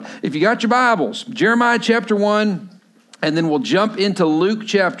if you got your Bibles, Jeremiah chapter 1, and then we'll jump into Luke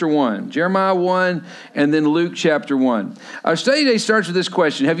chapter 1. Jeremiah 1, and then Luke chapter 1. Our study today starts with this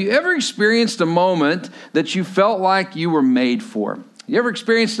question. Have you ever experienced a moment that you felt like you were made for? You ever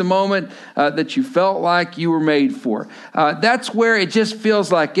experienced a moment that you felt like you were made for? That's where it just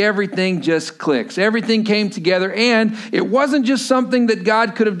feels like everything just clicks. Everything came together, and it wasn't just something that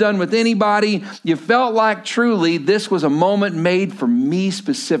God could have done with anybody. You felt like truly this was a moment made for me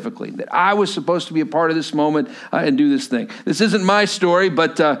specifically, that I was supposed to be a part of this moment and do this thing. This isn't my story,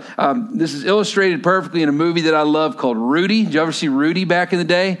 but this is illustrated perfectly in a movie that I love called Rudy. Did you ever see Rudy back in the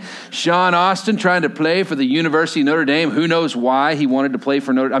day? Sean Astin trying to play for the University of Notre Dame. Who knows why he wanted to play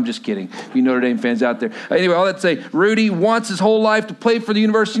for Notre Dame. I'm just kidding. You Notre Dame fans out there. Anyway, all that to say, Rudy wants his whole life to play for the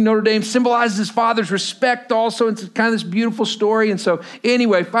University of Notre Dame, symbolizes his father's respect also. It's kind of this beautiful story. And so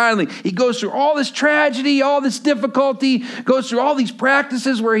anyway, finally, he goes through all this tragedy, all this difficulty, goes through all these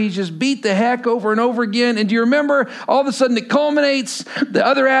practices where he's just beat the heck over and over again. And do you remember all of a sudden it culminates? The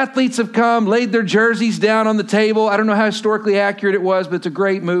other athletes have come, laid their jerseys down on the table. I don't know how historically accurate it was, but it's a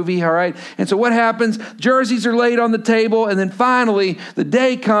great movie, all right? And so what happens? Jerseys are laid on the table, and then finally, the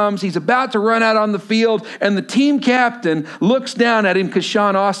day comes, he's about to run out on the field, and the team captain looks down at him because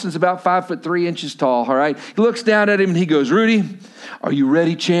Sean Astin's about 5'3" tall, all right? He looks down at him and he goes, Rudy, are you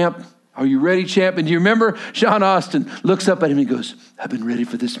ready, champ? Are you ready, champ? And do you remember Sean Astin looks up at him and he goes, I've been ready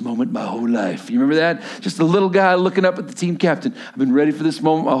for this moment my whole life. You remember that? Just a little guy looking up at the team captain. I've been ready for this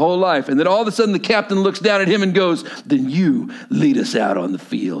moment my whole life. And then all of a sudden the captain looks down at him and goes, then you lead us out on the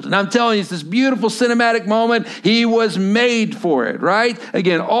field. And I'm telling you, it's this beautiful cinematic moment. He was made for it, right?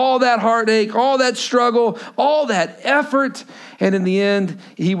 Again, all that heartache, all that struggle, all that effort. And in the end,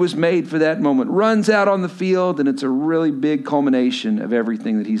 he was made for that moment. Runs out on the field, and it's a really big culmination of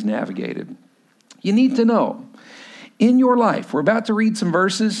everything that he's navigated. You need to know, in your life, we're about to read some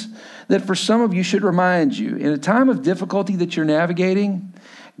verses that for some of you should remind you, in a time of difficulty that you're navigating,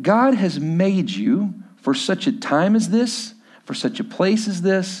 God has made you for such a time as this, for such a place as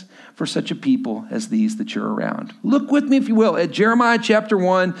this, for such a people as these that you're around. Look with me, if you will, at Jeremiah chapter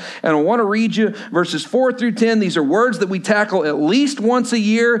 1, and I want to read you verses 4 through 10. These are words that we tackle at least once a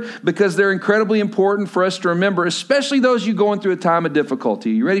year because they're incredibly important for us to remember, especially those you going through a time of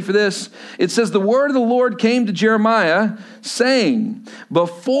difficulty. You ready for this? It says, the word of the Lord came to Jeremiah, saying,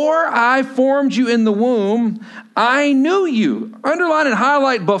 before I formed you in the womb, I knew you. Underline and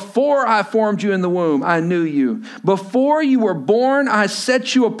highlight, before I formed you in the womb, I knew you. Before you were born, I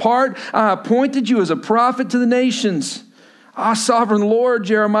set you apart. I appointed you as a prophet to the nations. Ah, sovereign Lord,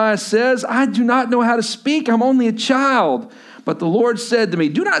 Jeremiah says, I do not know how to speak. I'm only a child. But the Lord said to me,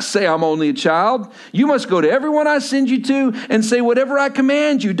 do not say I'm only a child. You must go to everyone I send you to and say whatever I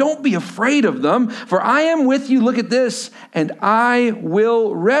command you. Don't be afraid of them, for I am with you. Look at this. And I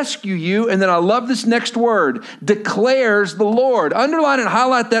will rescue you. And then I love this next word, declares the Lord. Underline and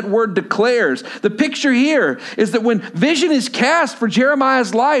highlight that word, declares. The picture here is that when vision is cast for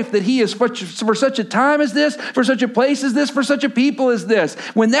Jeremiah's life, that he is for such a time as this, for such a place as this, for such a people as this.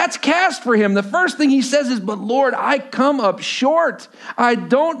 When that's cast for him, the first thing he says is, but Lord, I come up short. I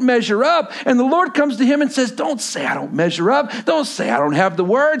don't measure up. And the Lord comes to him and says, don't say I don't measure up. Don't say I don't have the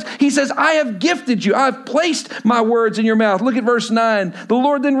words. He says, I have gifted you. I've placed my words in your mouth. Look at verse 9. The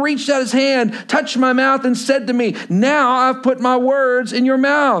Lord then reached out his hand, touched my mouth, and said to me, now I've put my words in your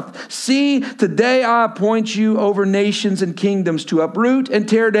mouth. See, today I appoint you over nations and kingdoms to uproot and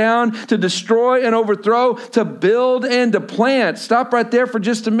tear down, to destroy and overthrow, to build and to plant. Stop right there for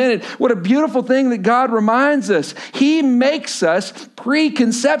just a minute. What a beautiful thing that God reminds us. He makes us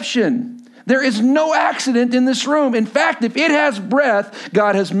preconception. There is no accident in this room. In fact, if it has breath,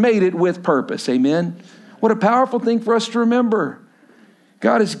 God has made it with purpose. Amen. What a powerful thing for us to remember.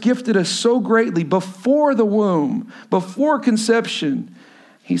 God has gifted us so greatly before the womb, before conception.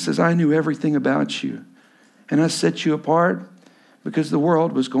 He says, I knew everything about you, and I set you apart because the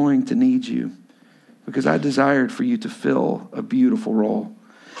world was going to need you, because I desired for you to fill a beautiful role.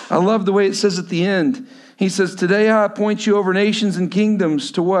 I love the way it says at the end. He says, today I appoint you over nations and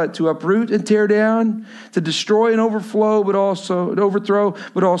kingdoms to what? To uproot and tear down, to destroy and overthrow, but also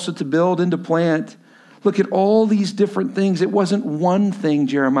to build and to plant. Look at all these different things. It wasn't one thing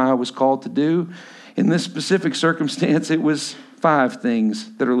Jeremiah was called to do. In this specific circumstance, it was 5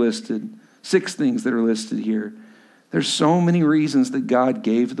 things that are listed, 6 things that are listed here. There's so many reasons that God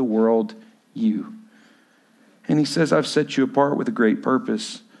gave the world you. And he says, I've set you apart with a great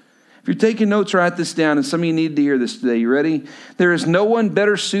purpose. If you're taking notes, write this down, and some of you need to hear this today. You ready? There is no one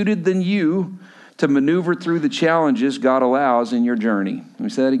better suited than you to maneuver through the challenges God allows in your journey. Let me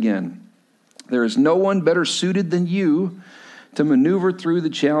say that again. There is no one better suited than you to maneuver through the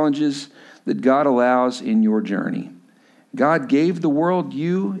challenges that God allows in your journey. God gave the world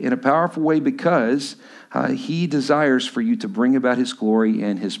you in a powerful way because he desires for you to bring about his glory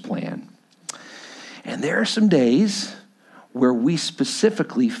and his plan. And there are some days where we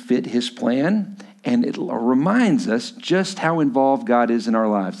specifically fit his plan, and it reminds us just how involved God is in our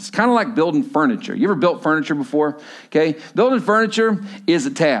lives. It's kind of like building furniture. You ever built furniture before? Okay, building furniture is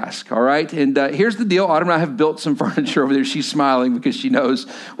a task, all right? And here's the deal. Autumn and I have built some furniture over there. She's smiling because she knows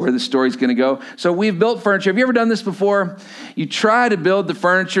where the story's going to go. So we've built furniture. Have you ever done this before? You try to build the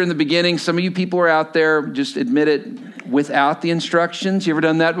furniture in the beginning. Some of you people are out there, just admit it, without the instructions. You ever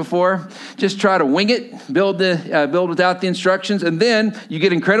done that before? Just try to wing it, build without the instructions, and then you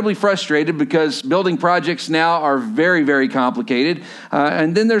get incredibly frustrated because building projects now are very, very complicated.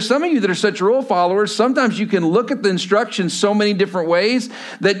 And then there's some of you that are such rule followers, sometimes you can look at the instructions so many different ways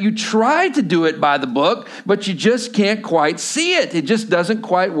that you try to do it by the book, but you just can't quite see it. It just doesn't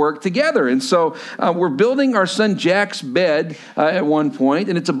quite work together. And so we're building our son Jack's bed at one point,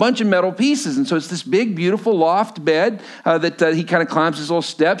 and it's a bunch of metal pieces. And so it's this big, beautiful loft bed that he kind of climbs his little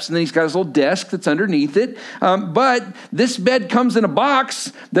steps, and then he's got his little desk that's underneath it. But this bed comes in a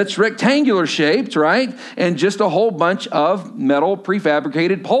box that's rectangular shaped, right? And just a whole bunch of metal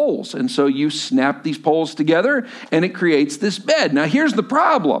prefabricated poles. And so you snap these poles together and it creates this bed. Now here's the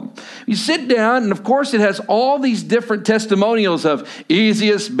problem. You sit down and of course it has all these different testimonials of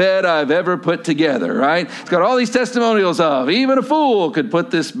easiest bed I've ever put together, right? It's got all these testimonials of even a fool could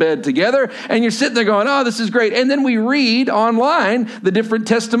put this bed together. And you're sitting there going, oh, this is great. And then we read online the different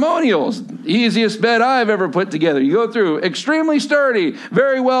testimonials. Easiest bed I've ever put together. You go through extremely sturdy,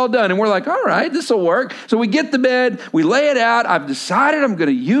 very well done. And we're like, all right, this will work. So we get the bed, we lay it out. I've decided I'm going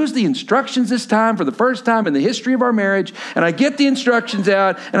to use the instructions this time for the first time in the history of our marriage. And I get the instructions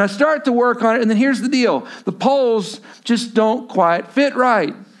out and I start to work on it. And then here's the deal. The poles just don't quite fit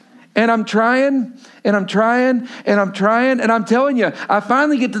right. And I'm trying, and I'm trying, and I'm trying. And I'm telling you, I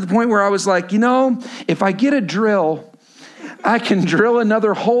finally get to the point where I was like, if I get a drill, I can drill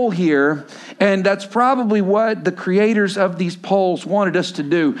another hole here. And that's probably what the creators of these poles wanted us to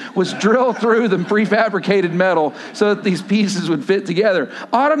do, was drill through the prefabricated metal so that these pieces would fit together.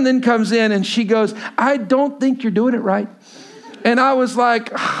 Autumn then comes in and she goes, I don't think you're doing it right. And I was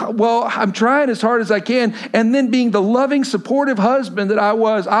like, well, I'm trying as hard as I can. And then being the loving, supportive husband that I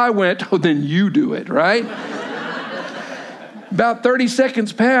was, I went, oh, then you do it, right? About 30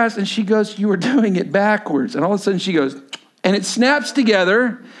 seconds passed and she goes, you were doing it backwards. And all of a sudden she goes, and it snaps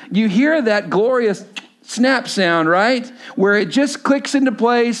together. You hear that glorious snap sound, right? Where it just clicks into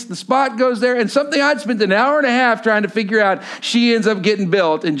place. The spot goes there. And something I'd spent an hour and a half trying to figure out, she ends up getting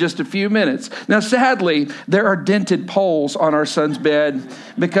built in just a few minutes. Now, sadly, there are dented poles on our son's bed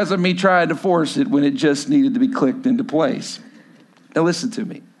because of me trying to force it when it just needed to be clicked into place. Now, listen to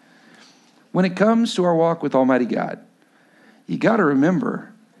me. When it comes to our walk with Almighty God, you got to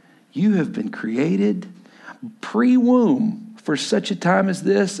remember, you have been created pre-womb for such a time as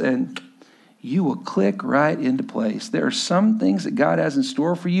this, and you will click right into place. There are some things that God has in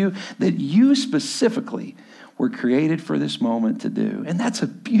store for you that you specifically were created for this moment to do. And that's a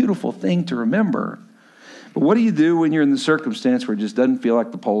beautiful thing to remember. But what do you do when you're in the circumstance where it just doesn't feel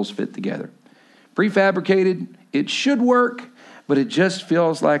like the poles fit together? Prefabricated, it should work, but it just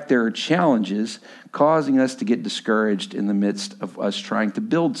feels like there are challenges causing us to get discouraged in the midst of us trying to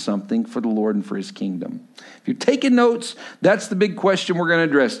build something for the Lord and for his kingdom. If you're taking notes, that's the big question we're going to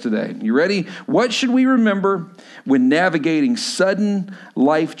address today. You ready? What should we remember when navigating sudden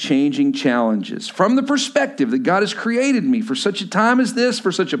life-changing challenges? From the perspective that God has created me for such a time as this,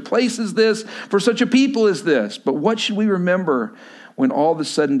 for such a place as this, for such a people as this. But what should we remember when all of a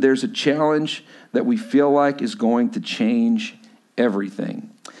sudden there's a challenge that we feel like is going to change everything?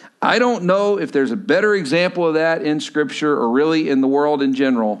 I don't know if there's a better example of that in Scripture or really in the world in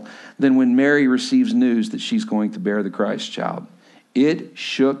general than when Mary receives news that she's going to bear the Christ child. It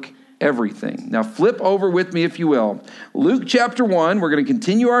shook everything. Now flip over with me, if you will. Luke chapter 1, we're going to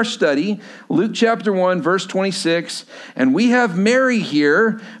continue our study. Luke chapter 1, verse 26. And we have Mary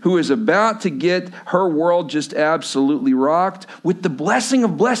here who is about to get her world just absolutely rocked with the blessing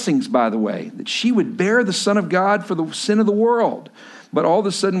of blessings, by the way, that she would bear the Son of God for the sin of the world. But all of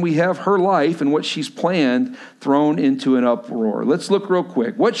a sudden we have her life and what she's planned thrown into an uproar. Let's look real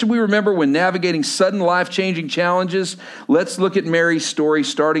quick. What should we remember when navigating sudden life-changing challenges? Let's look at Mary's story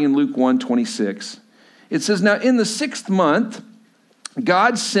starting in Luke 1:26. It says, now in the 6th month,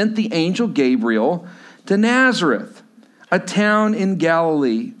 God sent the angel Gabriel to Nazareth, a town in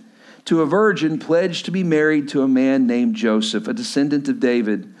Galilee, to a virgin pledged to be married to a man named Joseph, a descendant of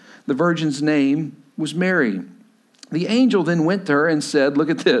David. The virgin's name was Mary. The angel then went to her and said, look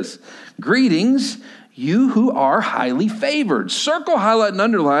at this, greetings, you who are highly favored. Circle, highlight, and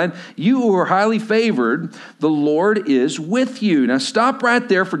underline, you who are highly favored, the Lord is with you. Now stop right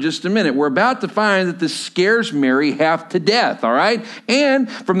there for just a minute. We're about to find that this scares Mary half to death, all right? And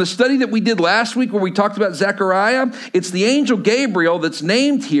from the study that we did last week where we talked about Zechariah, it's the angel Gabriel that's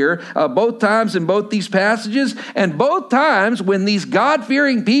named here both times in both these passages. And both times when these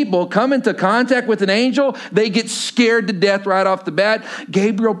God-fearing people come into contact with an angel, they get scared to death right off the bat.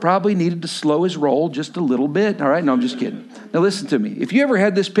 Gabriel probably needed to slow his roll just a little bit. All right, no, I'm just kidding. Now listen to me. If you ever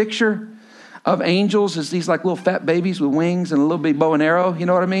had this picture of angels as these like little fat babies with wings and a little bit bow and arrow, you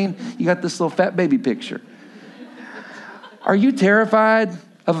know what I mean? You got this little fat baby picture. Are you terrified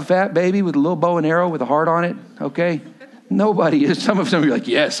of a fat baby with a little bow and arrow with a heart on it? Okay. Nobody is. Some of them are like,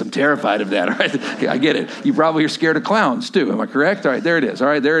 yes, I'm terrified of that. All right, okay, I get it. You probably are scared of clowns too. Am I correct? All right, there it is. All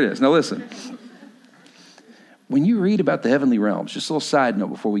right, there it is. Now listen. When you read about the heavenly realms, just a little side note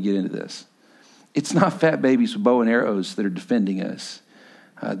before we get into this. It's not fat babies with bow and arrows that are defending us,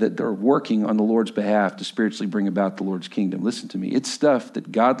 that are working on the Lord's behalf to spiritually bring about the Lord's kingdom. Listen to me. It's stuff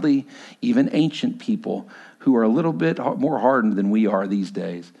that godly, even ancient people who are a little bit more hardened than we are these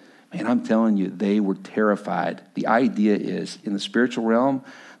days, man, I'm telling you, they were terrified. The idea is, in the spiritual realm,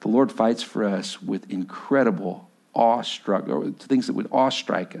 the Lord fights for us with incredible things that would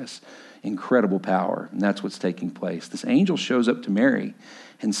awe-strike us, incredible power. And that's what's taking place. This angel shows up to Mary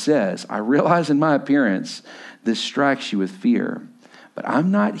and says, I realize in my appearance, this strikes you with fear, but I'm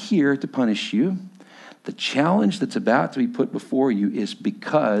not here to punish you. The challenge that's about to be put before you is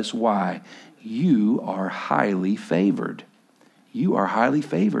because, why? You are highly favored. You are highly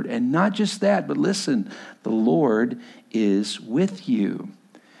favored. And not just that, but listen, the Lord is with you.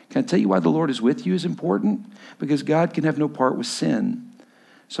 Can I tell you why the Lord is with you is important? Because God can have no part with sin.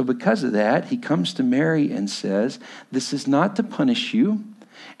 So because of that, he comes to Mary and says, this is not to punish you,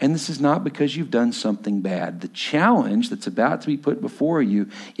 and this is not because you've done something bad. The challenge that's about to be put before you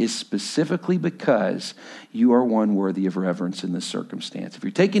is specifically because you are one worthy of reverence in this circumstance. If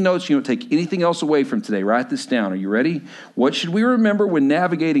you're taking notes, you don't take anything else away from today. Write this down. Are you ready? What should we remember when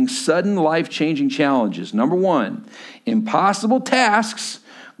navigating sudden life-changing challenges? Number one, impossible tasks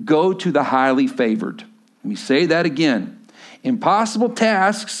go to the highly favored. Let me say that again. Impossible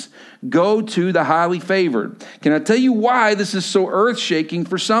tasks go to the highly favored. Can I tell you why this is so earth-shaking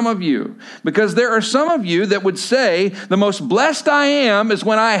for some of you? Because there are some of you that would say, the most blessed I am is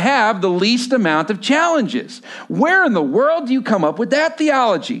when I have the least amount of challenges. Where in the world do you come up with that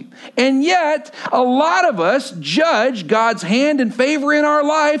theology? And yet, a lot of us judge God's hand and favor in our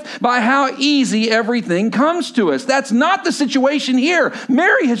life by how easy everything comes to us. That's not the situation here.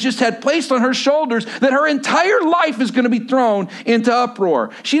 Mary has just had placed on her shoulders that her entire life is going to be thrown into uproar.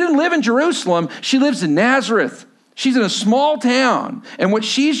 She didn't live in Jerusalem. She lives in Nazareth. She's in a small town. And what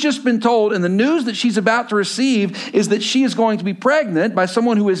she's just been told, and the news that she's about to receive, is that she is going to be pregnant by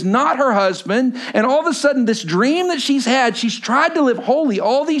someone who is not her husband. And all of a sudden, this dream that she's had, she's tried to live holy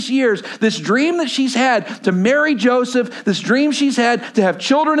all these years. This dream that she's had to marry Joseph, this dream she's had to have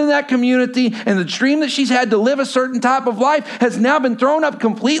children in that community, and the dream that she's had to live a certain type of life has now been thrown up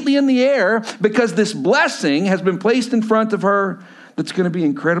completely in the air because this blessing has been placed in front of her that's going to be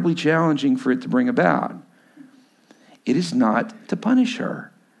incredibly challenging for it to bring about. It is not to punish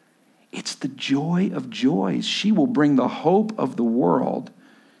her. It's the joy of joys. She will bring the hope of the world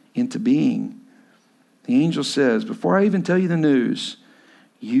into being. The angel says, before I even tell you the news,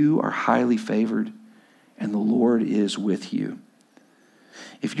 you are highly favored and the Lord is with you.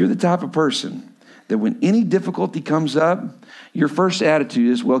 If you're the type of person that when any difficulty comes up, your first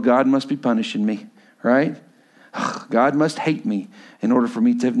attitude is, well, God must be punishing me, right? God must hate me in order for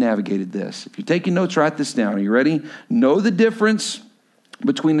me to have navigated this. If you're taking notes, write this down. Are you ready? Know the difference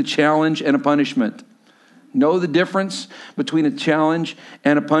between a challenge and a punishment. Know the difference between a challenge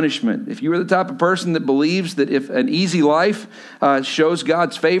and a punishment. If you are the type of person that believes that if an easy life shows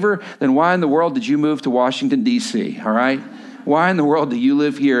God's favor, then why in the world did you move to Washington, D.C., all right? Why in the world do you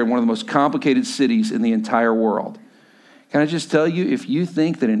live here in one of the most complicated cities in the entire world? Can I just tell you, if you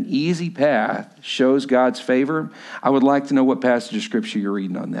think that an easy path shows God's favor, I would like to know what passage of Scripture you're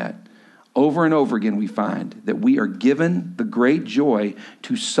reading on that. Over and over again, we find that we are given the great joy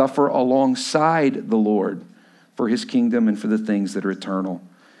to suffer alongside the Lord for his kingdom and for the things that are eternal.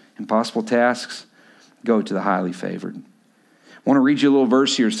 Impossible tasks go to the highly favored. I want to read you a little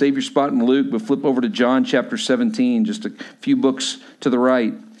verse here. Save your spot in Luke, but flip over to John chapter 17, just a few books to the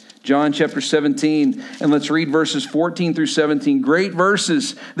right. John chapter 17, and let's read verses 14 through 17. Great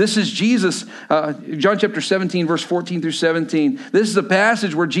verses. This is Jesus, John chapter 17, verse 14 through 17. This is a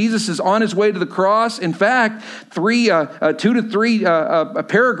passage where Jesus is on his way to the cross. In fact, 2 to 3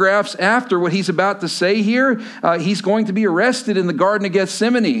 paragraphs after what he's about to say here, he's going to be arrested in the Garden of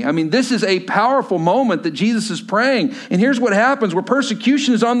Gethsemane. I mean, this is a powerful moment that Jesus is praying. And here's what happens where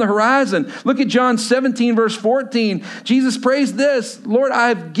persecution is on the horizon. Look at John 17, verse 14. Jesus prays this, Lord,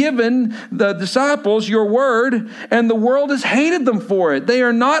 I've given the disciples your word, and the world has hated them for it. They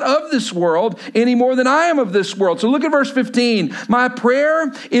are not of this world any more than I am of this world. So look at verse 15. My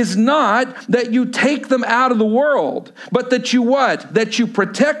prayer is not that you take them out of the world, but that you what? That you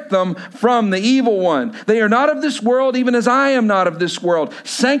protect them from the evil one. They are not of this world, even as I am not of this world.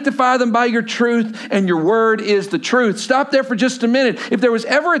 Sanctify them by your truth, and your word is the truth. Stop there for just a minute. If there was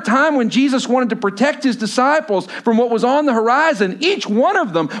ever a time when Jesus wanted to protect his disciples from what was on the horizon, each one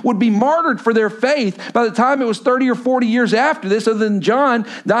of them would be martyred for their faith by the time it was 30 or 40 years after this, other than John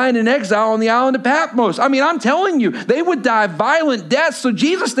dying in exile on the island of Patmos. I mean, I'm telling you, they would die violent deaths. So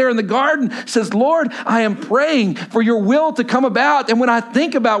Jesus there in the garden says, Lord, I am praying for your will to come about. And when I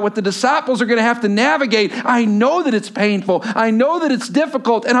think about what the disciples are going to have to navigate, I know that it's painful. I know that it's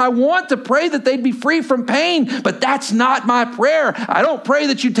difficult. And I want to pray that they'd be free from pain. But that's not my prayer. I don't pray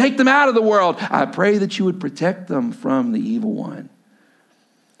that you take them out of the world. I pray that you would protect them from the evil one.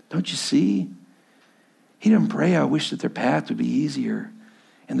 Don't you see? He didn't pray, I wish that their path would be easier.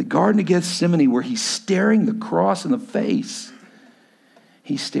 In the Garden of Gethsemane, where he's staring the cross in the face,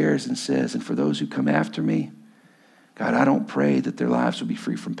 he stares and says, and for those who come after me, God, I don't pray that their lives would be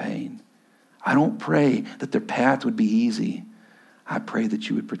free from pain. I don't pray that their path would be easy. I pray that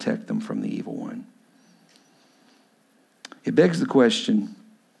you would protect them from the evil one. It begs the question,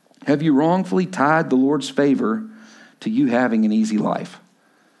 have you wrongfully tied the Lord's favor to you having an easy life?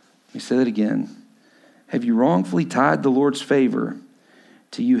 Let me say that again. Have you wrongfully tied the Lord's favor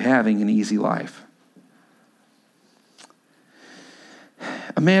to you having an easy life?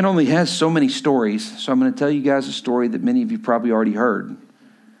 A man only has so many stories, so I'm going to tell you guys a story that many of you probably already heard.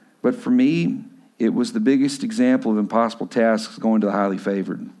 But for me, it was the biggest example of impossible tasks going to the highly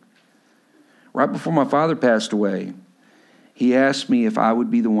favored. Right before my father passed away, he asked me if I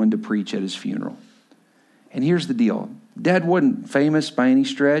would be the one to preach at his funeral. And here's the deal. Dad wasn't famous by any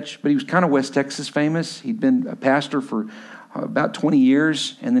stretch, but he was kind of West Texas famous. He'd been a pastor for about 20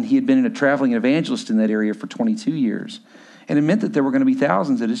 years, and then he had been a traveling evangelist in that area for 22 years. And it meant that there were going to be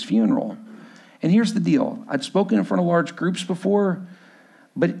thousands at his funeral. And here's the deal. I'd spoken in front of large groups before,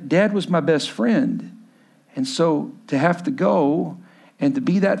 but Dad was my best friend. And so to have to go and to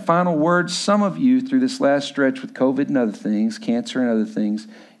be that final word, some of you through this last stretch with COVID and other things, cancer and other things,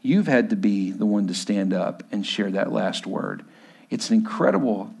 you've had to be the one to stand up and share that last word. It's an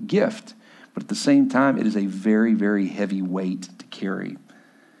incredible gift, but at the same time, it is a very, very heavy weight to carry.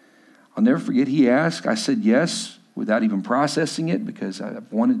 I'll never forget, he asked, I said yes, without even processing it, because I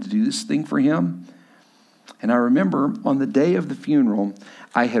wanted to do this thing for him. And I remember on the day of the funeral,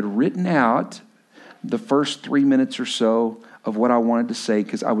 I had written out the first 3 minutes or so of what I wanted to say,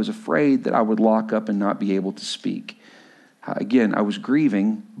 because I was afraid that I would lock up and not be able to speak. Again, I was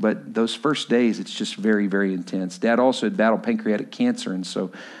grieving, but those first days, it's just very, very intense. Dad also had battled pancreatic cancer, and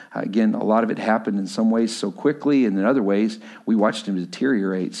so, again, a lot of it happened in some ways so quickly, and in other ways, we watched him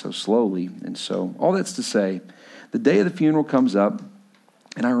deteriorate so slowly. And so, all that's to say, the day of the funeral comes up,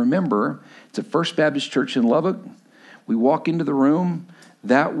 and I remember it's at First Baptist Church in Lubbock. We walk into the room.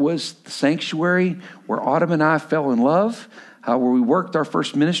 That was the sanctuary where Autumn and I fell in love, where we worked our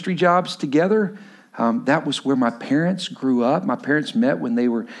first ministry jobs together. That was where my parents grew up. My parents met when they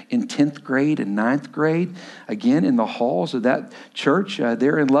were in 10th grade and 9th grade, again, in the halls of that church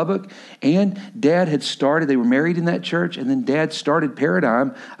there in Lubbock. And Dad had started, they were married in that church, and then Dad started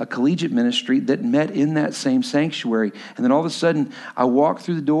Paradigm, a collegiate ministry that met in that same sanctuary. And then all of a sudden, I walked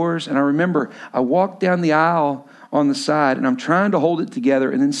through the doors, and I remember I walked down the aisle on the side, and I'm trying to hold it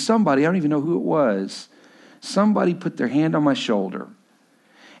together, and then somebody, I don't even know who it was, somebody put their hand on my shoulder.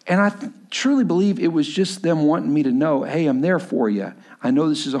 And I truly believe it was just them wanting me to know, hey, I'm there for you. I know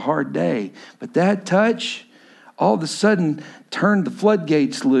this is a hard day. But that touch all of a sudden turned the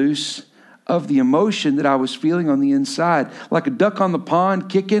floodgates loose of the emotion that I was feeling on the inside. Like a duck on the pond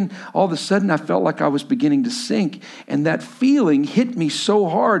kicking, all of a sudden I felt like I was beginning to sink. And that feeling hit me so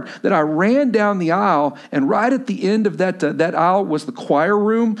hard that I ran down the aisle, and right at the end of that aisle was the choir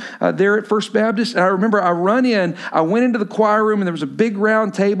room there at First Baptist. And I remember I went into the choir room, and there was a big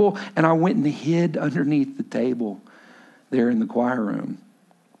round table, and I went and hid underneath the table there in the choir room.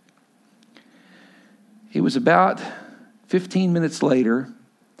 It was about 15 minutes later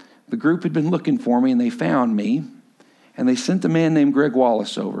The group had been looking for me, and they found me, and they sent a man named Greg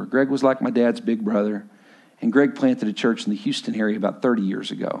Wallace over. Greg was like my dad's big brother, and Greg planted a church in the Houston area about 30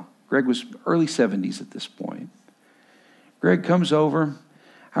 years ago. Greg was early 70s at this point. Greg comes over.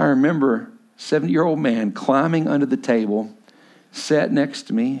 I remember a 70-year-old man climbing under the table, sat next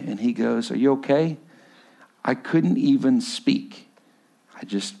to me, and he goes, "Are you okay?" I couldn't even speak. I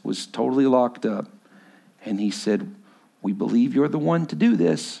just was totally locked up. And he said, "We believe you're the one to do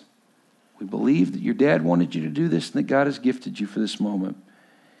this. We believe that your dad wanted you to do this and that God has gifted you for this moment."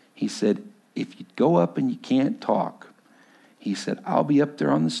 He said, "If you go up and you can't talk," he said, "I'll be up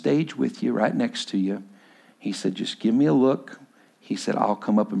there on the stage with you, right next to you." He said, "Just give me a look." He said, "I'll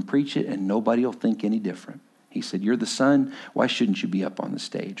come up and preach it and nobody will think any different." He said, "You're the son. Why shouldn't you be up on the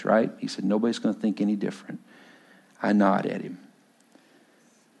stage, right?" He said, "Nobody's going to think any different." I nodded at him.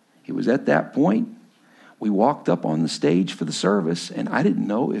 It was at that point we walked up on the stage for the service, and I didn't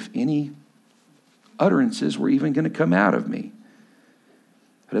know if any utterances were even going to come out of me.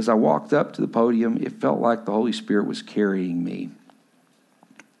 But as I walked up to the podium, it felt like the Holy Spirit was carrying me.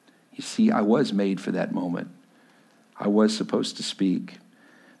 You see, I was made for that moment. I was supposed to speak,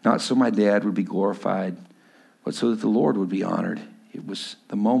 not so my dad would be glorified, but so that the Lord would be honored. It was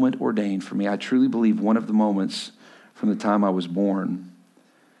the moment ordained for me. I truly believe one of the moments from the time I was born.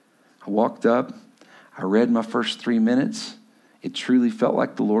 I walked up. I read my first 3 minutes. It truly felt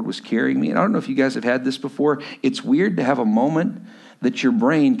like the Lord was carrying me. And I don't know if you guys have had this before. It's weird to have a moment that your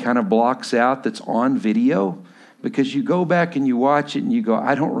brain kind of blocks out that's on video, because you go back and you watch it and you go,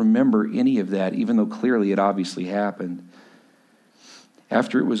 I don't remember any of that, even though clearly it obviously happened.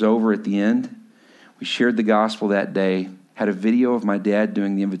 After it was over at the end, we shared the gospel that day, had a video of my dad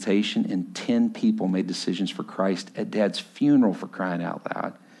doing the invitation, and 10 people made decisions for Christ at Dad's funeral, for crying out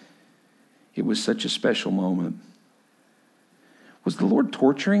loud. It was such a special moment. Was the Lord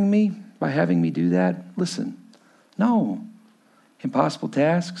torturing me by having me do that? Listen, no. Impossible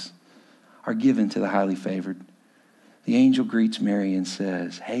tasks are given to the highly favored. The angel greets Mary and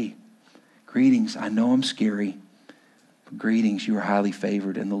says, "Hey, greetings. I know I'm scary, but greetings. You are highly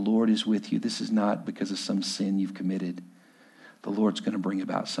favored, and the Lord is with you. This is not because of some sin you've committed. The Lord's going to bring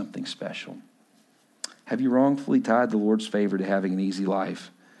about something special." Have you wrongfully tied the Lord's favor to having an easy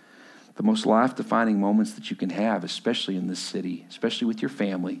life? The most life-defining moments that you can have, especially in this city, especially with your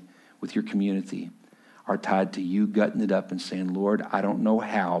family, with your community, are tied to you gutting it up and saying, "Lord, I don't know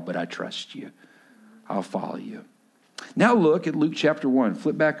how, but I trust you. I'll follow you." Now look at Luke chapter 1.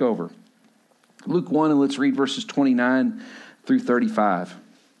 Flip back over. Luke 1, and let's read verses 29 through 35.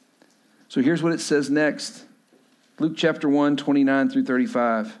 So here's what it says next. Luke chapter 1, 29 through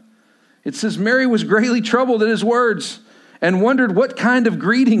 35. It says, Mary was greatly troubled at his words and wondered what kind of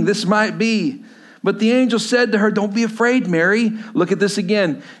greeting this might be. But the angel said to her, "Don't be afraid, Mary." Look at this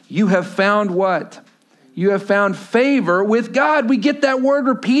again. "You have found" what? "You have found favor with God." We get that word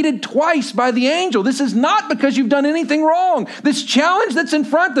repeated twice by the angel. This is not because you've done anything wrong. This challenge that's in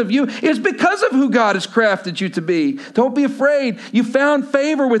front of you is because of who God has crafted you to be. Don't be afraid. You found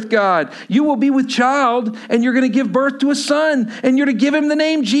favor with God. You will be with child, and you're going to give birth to a son, and you're to give him the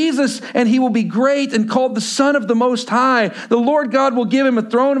name Jesus, and he will be great and called the Son of the Most High. The Lord God will give him a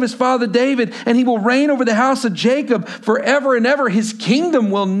throne of his father David, and he will reign over the house of Jacob forever and ever. His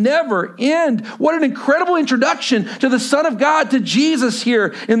kingdom will never end. What an incredible introduction to the Son of God, to Jesus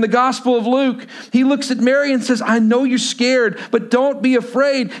here in the Gospel of Luke. He looks at Mary and says, "I know you're scared, but don't be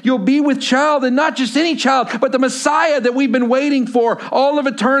afraid. You'll be with child, and not just any child, but the Messiah that we've been waiting for. All of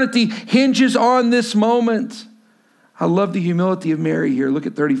eternity hinges on this moment." I love the humility of Mary here. Look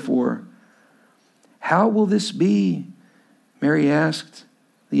at 34. "How will this be?" Mary asked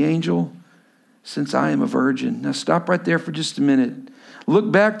the angel, "since I am a virgin." Now stop right there for just a minute.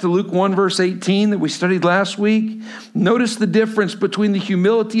 Look back to Luke 1, verse 18 that we studied last week. Notice the difference between the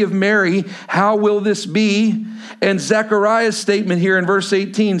humility of Mary, "How will this be?" and Zechariah's statement here in verse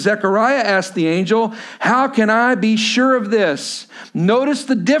 18. Zechariah asked the angel, "How can I be sure of this?" Notice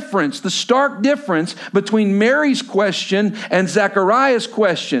the difference, the stark difference between Mary's question and Zechariah's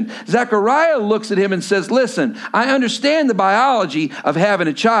question. Zechariah looks at him and says, "Listen, I understand the biology of having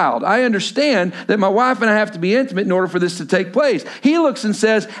a child. I understand that my wife and I have to be intimate in order for this to take place." He looks and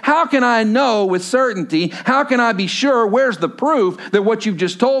says, "How can I know with certainty? How can I be sure? Where's the proof that what you've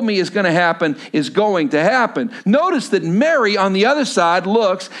just told me is going to happen is going to happen?" Notice that Mary on the other side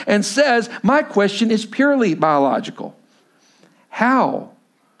looks and says, "My question is purely biological. How?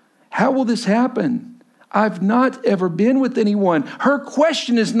 How will this happen? I've not ever been with anyone." Her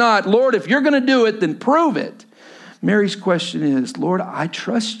question is not, "Lord, if you're going to do it, then prove it." Mary's question is, "Lord, I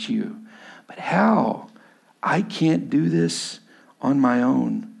trust you, but how? I can't do this on my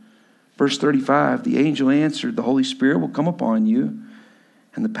own." Verse 35, the angel answered, the Holy Spirit will come upon you,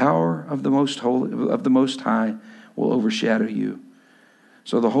 and the power of the Most High will overshadow you.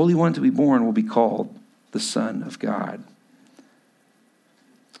 So the Holy One to be born will be called the Son of God.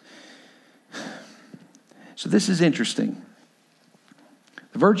 So this is interesting.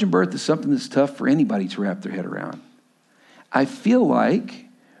 The virgin birth is something that's tough for anybody to wrap their head around. I feel like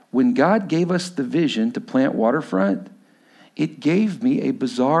when God gave us the vision to plant Waterfront, it gave me a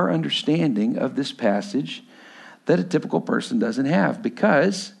bizarre understanding of this passage that a typical person doesn't have.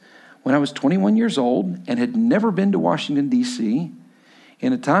 Because when I was 21 years old and had never been to Washington, D.C.,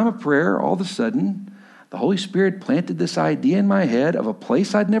 in a time of prayer, all of a sudden, the Holy Spirit planted this idea in my head of a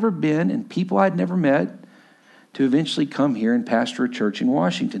place I'd never been and people I'd never met to eventually come here and pastor a church in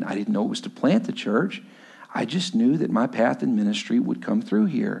Washington. I didn't know it was to plant the church. I just knew that my path in ministry would come through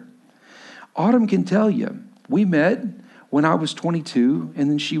here. Autumn can tell you, we met when I was 22 and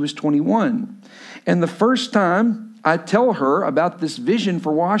then she was 21. And the first time I tell her about this vision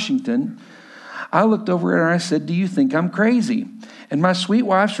for Washington, I looked over at her and I said, do you think I'm crazy? And my sweet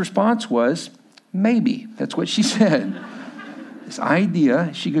wife's response was, maybe. That's what she said. This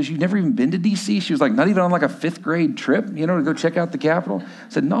idea, she goes, you've never even been to D.C.? She was like, not even on like a 5th grade trip, to go check out the Capitol? I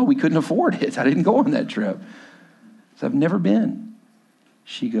said, no, we couldn't afford it. I didn't go on that trip. So I've never been.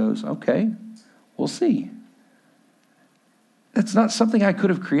 She goes, okay, we'll see. That's not something I could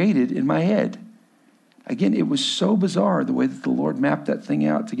have created in my head. Again, it was so bizarre the way that the Lord mapped that thing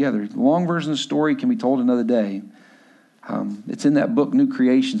out together. The long version of the story can be told another day. It's in that book, New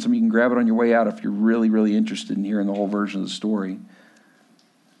Creation. Some of you can grab it on your way out if you're really, really interested in hearing the whole version of the story.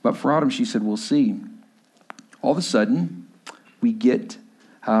 But for Autumn, she said, we'll see. All of a sudden, we get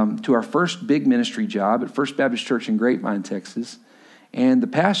to our first big ministry job at First Baptist Church in Grapevine, Texas. And the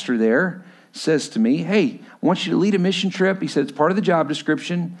pastor there says to me, hey, I want you to lead a mission trip. He said, it's part of the job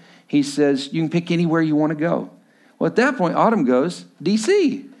description. He says, you can pick anywhere you want to go. Well, at that point, Autumn goes,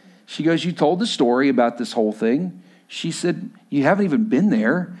 D.C. She goes, you told the story about this whole thing. She said, you haven't even been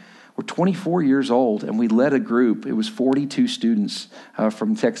there. We're 24 years old, and we led a group. It was 42 students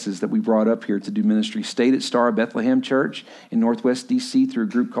from Texas that we brought up here to do ministry. Stayed at Star of Bethlehem Church in Northwest D.C. through a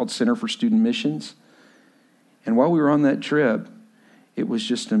group called Center for Student Missions. And while we were on that trip, it was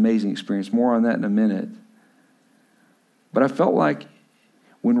just an amazing experience. More on that in a minute. But I felt like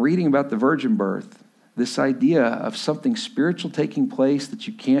when reading about the virgin birth, this idea of something spiritual taking place that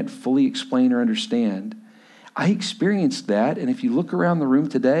you can't fully explain or understand, I experienced that, and if you look around the room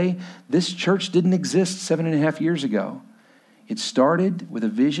today, this church didn't exist 7.5 years ago. It started with a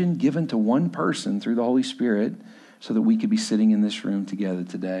vision given to one person through the Holy Spirit so that we could be sitting in this room together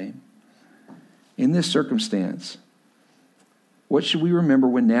today. In this circumstance, what should we remember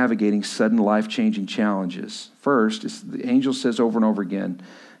when navigating sudden life-changing challenges? First, the angel says over and over again,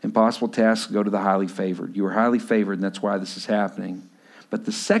 impossible tasks go to the highly favored. You are highly favored, and that's why this is happening. But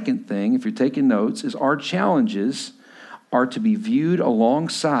the second thing, if you're taking notes, is our challenges are to be viewed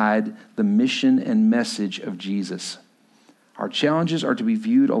alongside the mission and message of Jesus. Our challenges are to be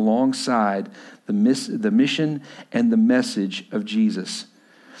viewed alongside the mission and the message of Jesus.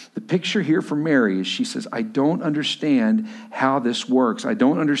 The picture here for Mary is she says, I don't understand how this works. I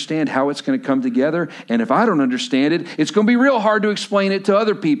don't understand how it's going to come together. And if I don't understand it, it's going to be real hard to explain it to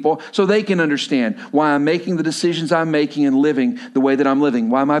other people so they can understand why I'm making the decisions I'm making and living the way that I'm living,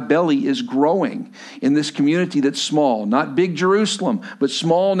 why my belly is growing in this community that's small, not big Jerusalem, but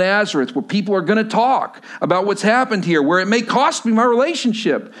small Nazareth, where people are going to talk about what's happened here, where it may cost me my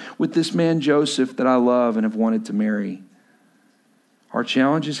relationship with this man Joseph that I love and have wanted to marry. Our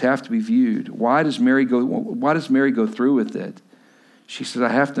challenges have to be viewed. Why does Mary go through with it? She says, I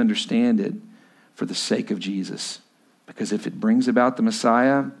have to understand it for the sake of Jesus. Because if it brings about the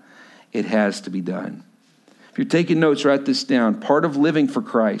Messiah, it has to be done. If you're taking notes, write this down. Part of living for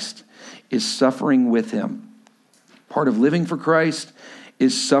Christ is suffering with him. Part of living for Christ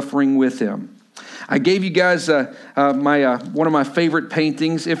is suffering with him. I gave you guys one of my favorite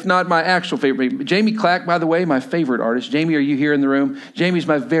paintings, if not my actual favorite. Jamie Clack, by the way, my favorite artist. Jamie, are you here in the room? Jamie's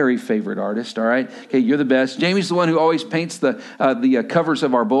my very favorite artist, all right? Okay, you're the best. Jamie's the one who always paints the covers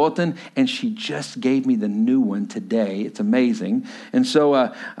of our bulletin, and she just gave me the new one today. It's amazing. And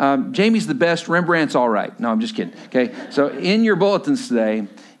so Jamie's the best. Rembrandt's all right. No, I'm just kidding, okay? So in your bulletins today,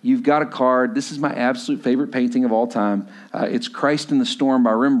 you've got a card. This is my absolute favorite painting of all time. It's Christ in the Storm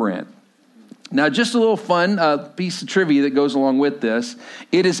by Rembrandt. Now, just a little fun piece of trivia that goes along with this.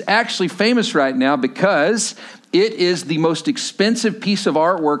 It is actually famous right now because It is the most expensive piece of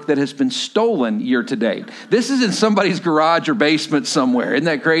artwork that has been stolen year to date. This is in somebody's garage or basement somewhere. Isn't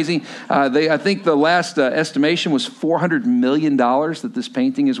that crazy? I think the last estimation was $400 million that this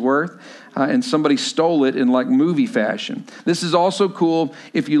painting is worth, and somebody stole it in like movie fashion. This is also cool.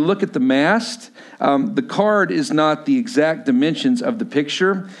 If you look at the mast, the card is not the exact dimensions of the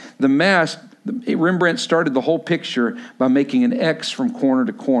picture. The mast, Rembrandt started the whole picture by making an X from corner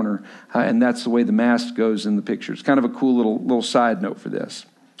to corner, and that's the way the mast goes in the picture. It's kind of a cool little side note for this.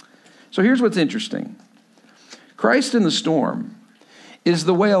 So here's what's interesting. Christ in the storm is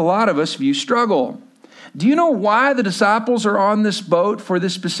the way a lot of us view struggle. Do you know why the disciples are on this boat for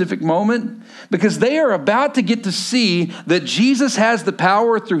this specific moment? Because they are about to get to see that Jesus has the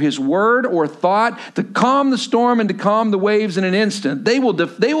power through his word or thought to calm the storm and to calm the waves in an instant. They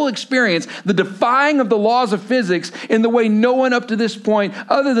will experience the defying of the laws of physics in the way no one up to this point,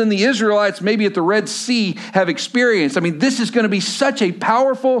 other than the Israelites maybe at the Red Sea, have experienced. I mean, this is going to be such a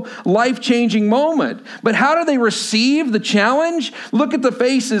powerful, life-changing moment. But how do they receive the challenge? Look at the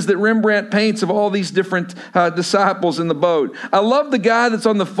faces that Rembrandt paints of all these different disciples in the boat. I love the guy that's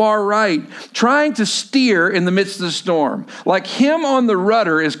on the far right trying to steer in the midst of the storm. Like him on the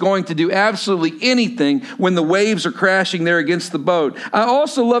rudder is going to do absolutely anything when the waves are crashing there against the boat. I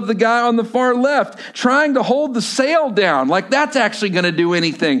also love the guy on the far left trying to hold the sail down. Like that's actually going to do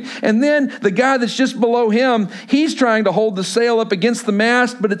anything. And then the guy that's just below him, he's trying to hold the sail up against the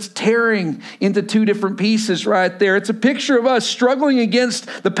mast, but it's tearing into two different pieces right there. It's a picture of us struggling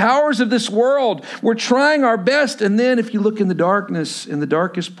against the powers of this world. We're trying our best, and then if you look in the darkness, in the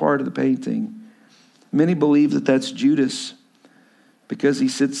darkest part of the painting, many believe that that's Judas because he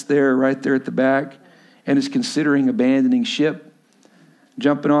sits there right there at the back and is considering abandoning ship,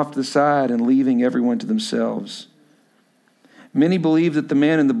 jumping off to the side and leaving everyone to themselves. Many believe that the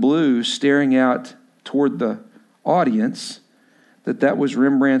man in the blue staring out toward the audience, that was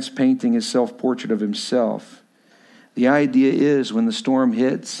Rembrandt's painting his self-portrait of himself. The idea is when the storm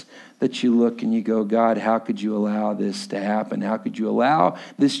hits, that you look and you go, God, how could you allow this to happen? How could you allow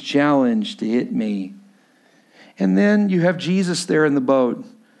this challenge to hit me? And then you have Jesus there in the boat,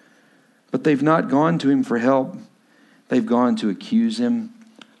 but they've not gone to him for help. They've gone to accuse him,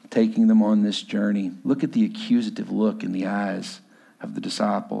 taking them on this journey. Look at the accusative look in the eyes of the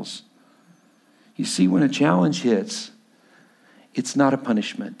disciples. You see, when a challenge hits, it's not a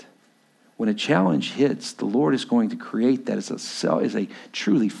punishment. When a challenge hits, the Lord is going to create that as a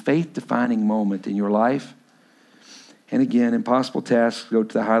truly faith-defining moment in your life. And again, impossible tasks go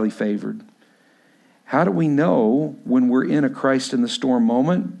to the highly favored. How do we know when we're in a Christ in the storm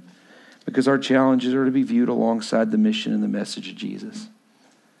moment? Because our challenges are to be viewed alongside the mission and the message of Jesus.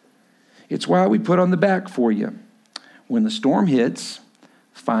 It's why we put on the back for you. When the storm hits,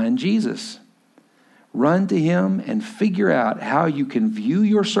 find Jesus. Run to him and figure out how you can view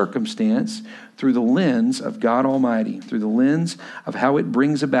your circumstance through the lens of God Almighty, through the lens of how it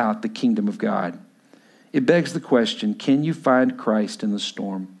brings about the kingdom of God. It begs the question, can you find Christ in the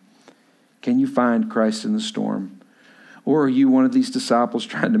storm? Can you find Christ in the storm? Or are you one of these disciples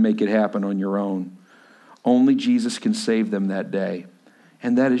trying to make it happen on your own? Only Jesus can save them that day.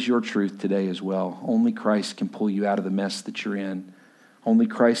 And that is your truth today as well. Only Christ can pull you out of the mess that you're in. Only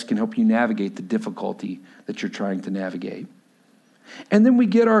Christ can help you navigate the difficulty that you're trying to navigate. And then we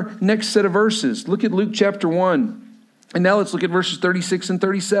get our next set of verses. Look at Luke chapter 1. And now let's look at verses 36 and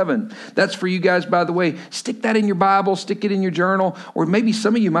 37. That's for you guys, by the way. Stick that in your Bible, stick it in your journal, or maybe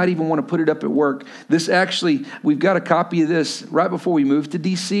some of you might even want to put it up at work. We've got a copy of this right before we moved to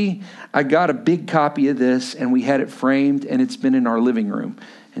D.C. I got a big copy of this, and we had it framed, and it's been in our living room.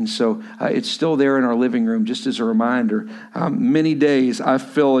 And so it's still there in our living room, just as a reminder. Many days I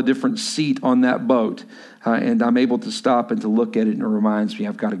fill a different seat on that boat, and I'm able to stop and to look at it, and it reminds me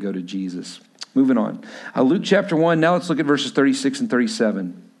I've got to go to Jesus. Moving on. Luke chapter 1, now let's look at verses 36 and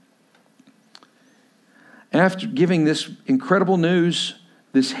 37. After giving this incredible news,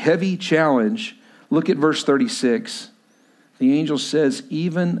 this heavy challenge, look at verse 36. The angel says,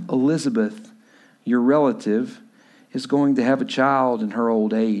 even Elizabeth, your relative, is going to have a child in her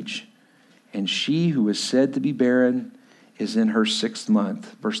old age, and she who is said to be barren is in her 6th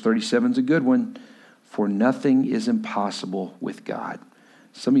month. Verse 37 is a good one. For nothing is impossible with God.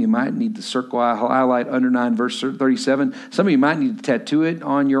 Some of you might need to circle, highlight, underline verse 37. Some of you might need to tattoo it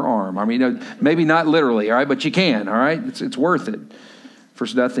on your arm. I mean, maybe not literally, all right, but you can, all right? It's worth it. For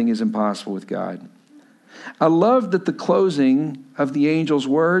nothing is impossible with God. I love that the closing of the angel's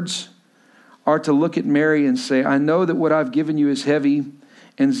words are to look at Mary and say, I know that what I've given you is heavy.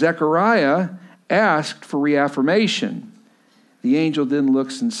 And Zechariah asked for reaffirmation. The angel then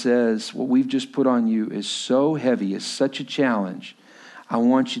looks and says, what we've just put on you is so heavy, is such a challenge. I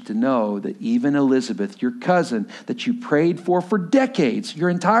want you to know that even Elizabeth, your cousin that you prayed for decades, your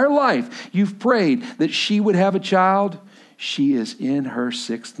entire life, you've prayed that she would have a child. She is in her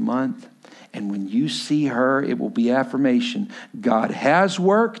 6th month. And when you see her, it will be affirmation. God has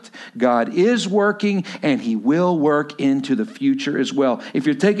worked, God is working, and He will work into the future as well. If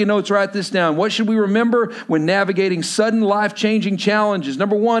you're taking notes, write this down. What should we remember when navigating sudden life-changing challenges?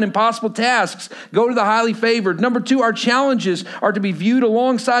 Number 1, impossible tasks. Go to the highly favored. Number 2, our challenges are to be viewed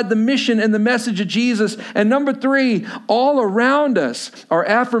alongside the mission and the message of Jesus. And number 3, all around us are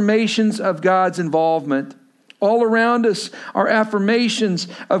affirmations of God's involvement. All around us are affirmations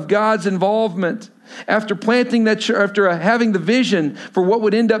of God's involvement. After planting that church, after having the vision for what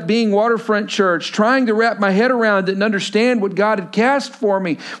would end up being Waterfront Church, trying to wrap my head around it and understand what God had cast for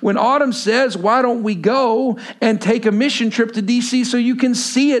me, when Autumn says, why don't we go and take a mission trip to D.C. so you can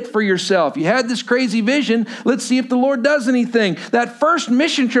see it for yourself? You had this crazy vision. Let's see if the Lord does anything. That first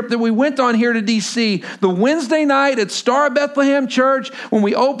mission trip that we went on here to D.C., the Wednesday night at Star of Bethlehem Church, when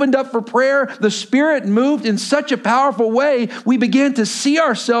we opened up for prayer, the Spirit moved in such a powerful way, we began to see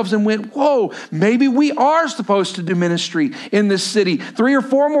ourselves and went, whoa, maybe we are supposed to do ministry in this city. 3 or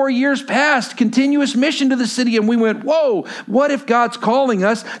 4 more years passed, continuous mission to the city, and we went, whoa, what if God's calling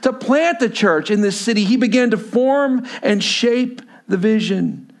us to plant a church in this city? He began to form and shape the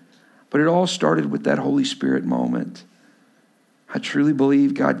vision. But it all started with that Holy Spirit moment. I truly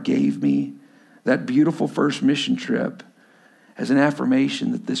believe God gave me that beautiful first mission trip as an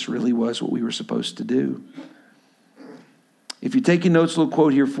affirmation that this really was what we were supposed to do. If you're taking notes, a little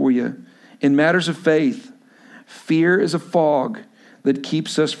quote here for you. In matters of faith, fear is a fog that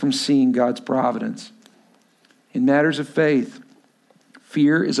keeps us from seeing God's providence. In matters of faith,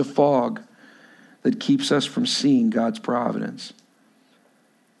 fear is a fog that keeps us from seeing God's providence.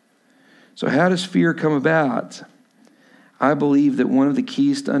 So how does fear come about? I believe that one of the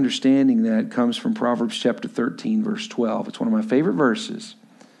keys to understanding that comes from Proverbs chapter 13, verse 12. It's one of my favorite verses.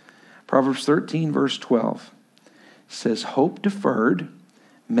 Proverbs 13, verse 12 says, hope deferred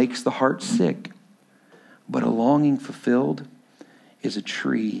makes the heart sick, but a longing fulfilled is a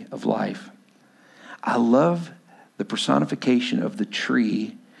tree of life. I love the personification of the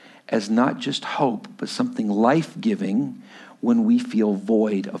tree as not just hope, but something life-giving when we feel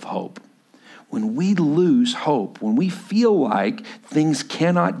void of hope. When we lose hope, when we feel like things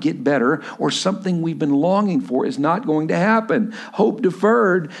cannot get better or something we've been longing for is not going to happen. Hope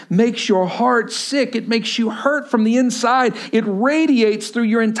deferred makes your heart sick. It makes you hurt from the inside. It radiates through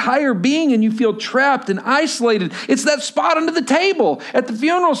your entire being and you feel trapped and isolated. It's that spot under the table at the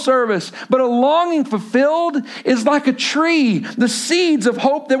funeral service. But a longing fulfilled is like a tree. The seeds of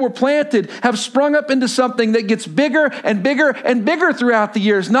hope that were planted have sprung up into something that gets bigger and bigger and bigger throughout the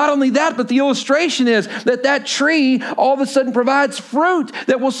years. Not only that, but the illustration is that tree all of a sudden provides fruit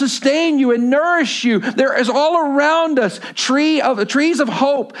that will sustain you and nourish you. There is all around us trees of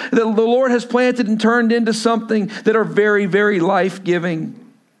hope that the Lord has planted and turned into something that are very, very life-giving.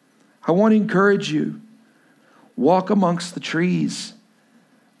 I want to encourage you, walk amongst the trees.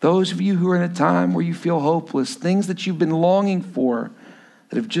 Those of you who are in a time where you feel hopeless, things that you've been longing for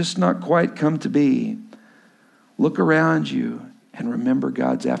that have just not quite come to be, look around you and remember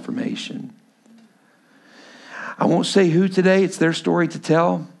God's affirmation. I won't say who today, it's their story to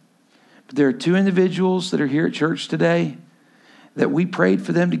tell. But there are 2 individuals that are here at church today that we prayed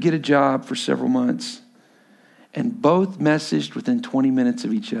for them to get a job for several months. And both messaged within 20 minutes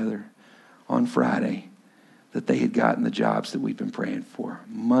of each other on Friday that they had gotten the jobs that we've been praying for,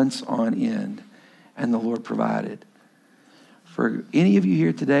 months on end. And the Lord provided. For any of you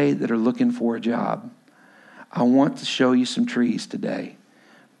here today that are looking for a job, I want to show you some trees today.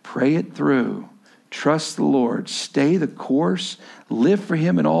 Pray it through. Trust the Lord. Stay the course. Live for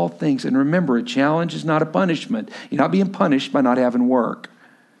Him in all things. And remember, a challenge is not a punishment. You're not being punished by not having work.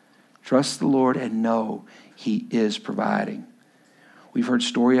 Trust the Lord and know He is providing. We've heard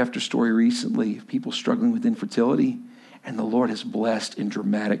story after story recently of people struggling with infertility, and the Lord has blessed in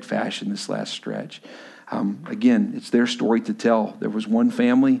dramatic fashion this last stretch. Again, it's their story to tell. There was one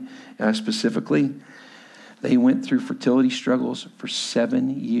family specifically. They went through fertility struggles for 7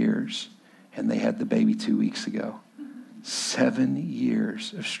 years. And they had the baby 2 weeks ago. 7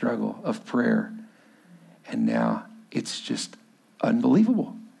 years of struggle, of prayer. And now it's just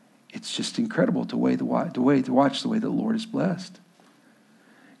unbelievable. It's just incredible to watch the way the Lord is blessed.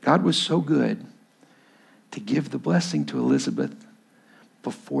 God was so good to give the blessing to Elizabeth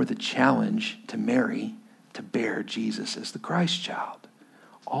before the challenge to Mary to bear Jesus as the Christ child.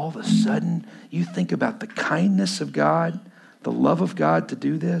 All of a sudden, you think about the kindness of God, the love of God to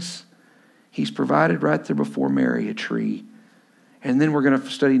do this? He's provided right there before Mary a tree. And then we're going to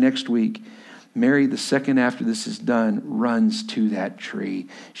study next week. Mary, the second after this is done, runs to that tree.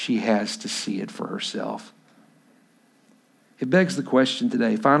 She has to see it for herself. It begs the question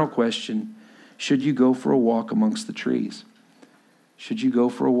today, final question, should you go for a walk amongst the trees? Should you go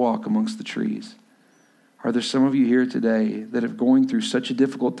for a walk amongst the trees? Are there some of you here today that are going through such a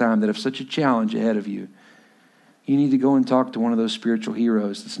difficult time, that have such a challenge ahead of you? You need to go and talk to one of those spiritual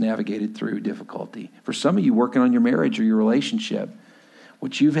heroes that's navigated through difficulty. For some of you, working on your marriage or your relationship,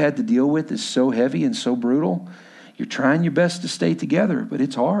 what you've had to deal with is so heavy and so brutal. You're trying your best to stay together, but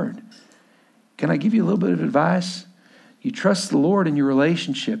it's hard. Can I give you a little bit of advice? You trust the Lord in your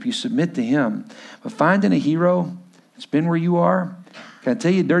relationship. You submit to Him. But finding a hero that's been where you are, can I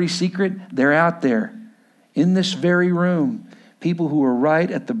tell you a dirty secret? They're out there in this very room. People who are right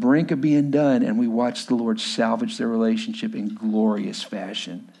at the brink of being done, and we watch the Lord salvage their relationship in glorious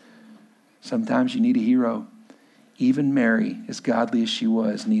fashion. Sometimes you need a hero. Even Mary, as godly as she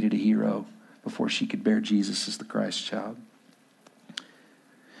was, needed a hero before she could bear Jesus as the Christ child.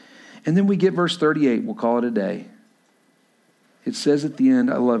 And then we get verse 38. We'll call it a day. It says at the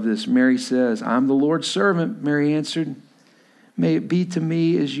end, I love this. Mary says, I'm the Lord's servant, Mary answered. May it be to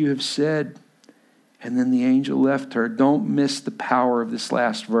me as you have said. And then the angel left her. Don't miss the power of this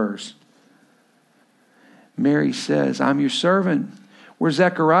last verse. Mary says, I'm your servant. Where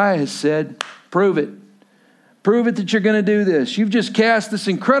Zechariah has said, prove it. Prove it that you're going to do this. You've just cast this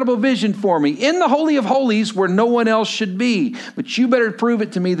incredible vision for me in the Holy of Holies where no one else should be. But you better prove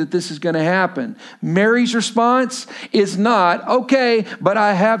it to me that this is going to happen. Mary's response is not, okay, but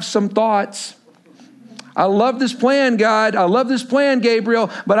I have some thoughts. I love this plan, God. I love this plan,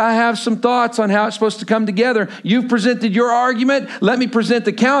 Gabriel, but I have some thoughts on how it's supposed to come together. You've presented your argument. Let me present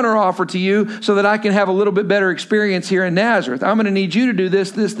the counteroffer to you so that I can have a little bit better experience here in Nazareth. I'm going to need you to do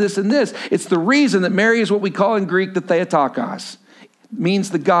this, and this. It's the reason that Mary is what we call in Greek the Theotokos. It means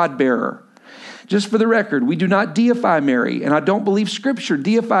the God-bearer. Just for the record, we do not deify Mary, and I don't believe Scripture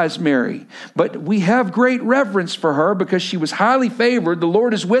deifies Mary. But we have great reverence for her because she was highly favored. The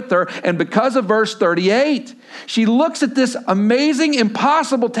Lord is with her, and because of verse 38, she looks at this amazing,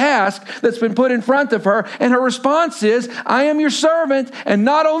 impossible task that's been put in front of her, and her response is, I am your servant, and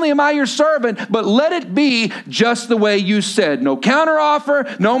not only am I your servant, but let it be just the way you said. No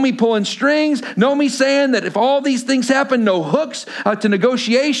counteroffer, no me pulling strings, no me saying that if all these things happen, no hooks to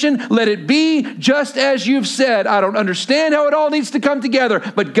negotiation. Let it be just as you've said. I don't understand how it all needs to come together,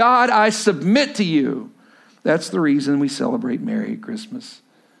 but God, I submit to you. That's the reason we celebrate Mary at Christmas.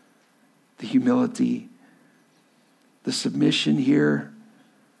 The humility, the submission here,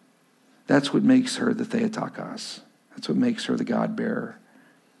 that's what makes her the Theotokos. That's what makes her the God-bearer.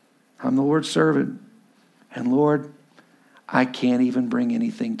 I'm the Lord's servant. And Lord, I can't even bring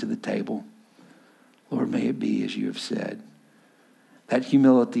anything to the table. Lord, may it be as you have said. That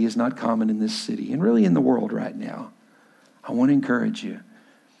humility is not common in this city and really in the world right now. I want to encourage you.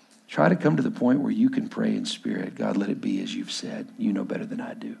 Try to come to the point where you can pray in spirit. God, let it be as you've said. You know better than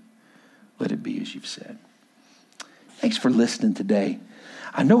I do. Let it be as you've said. Thanks for listening today.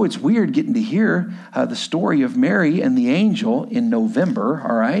 I know it's weird getting to hear the story of Mary and the angel in November,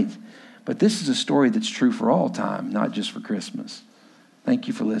 all right? But this is a story that's true for all time, not just for Christmas. Thank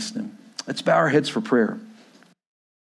you for listening. Let's bow our heads for prayer.